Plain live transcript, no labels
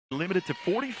Limited to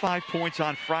 45 points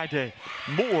on Friday.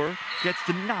 Moore gets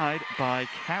denied by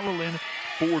Carolyn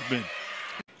Boardman.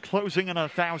 Closing on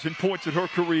 1,000 points in her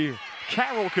career.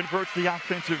 Carroll converts the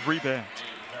offensive rebound.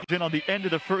 In on the end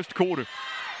of the first quarter.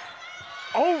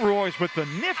 O'Roy's with the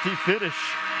nifty finish.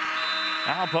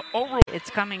 Alba O'Roy. It's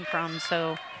coming from,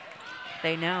 so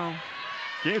they know.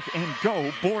 Give and go.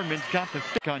 Boardman's got the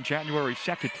pick on January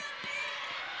 2nd.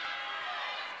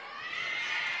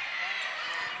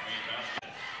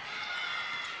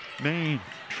 Maine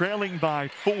trailing by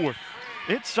 4.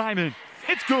 It's Simon.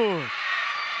 It's good.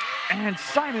 And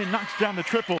Simon knocks down the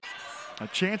triple. A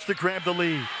chance to grab the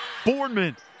lead.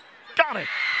 Boardman got it.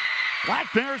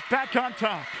 Black Bears back on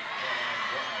top.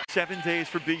 7 days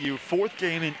for BU. 4th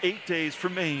game in 8 days for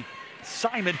Maine.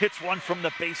 Simon hits one from the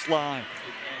baseline.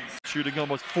 Shooting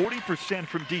almost 40%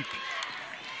 from deep.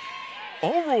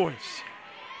 O'Roy's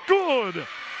good.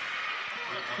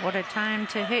 What a time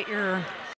to hit your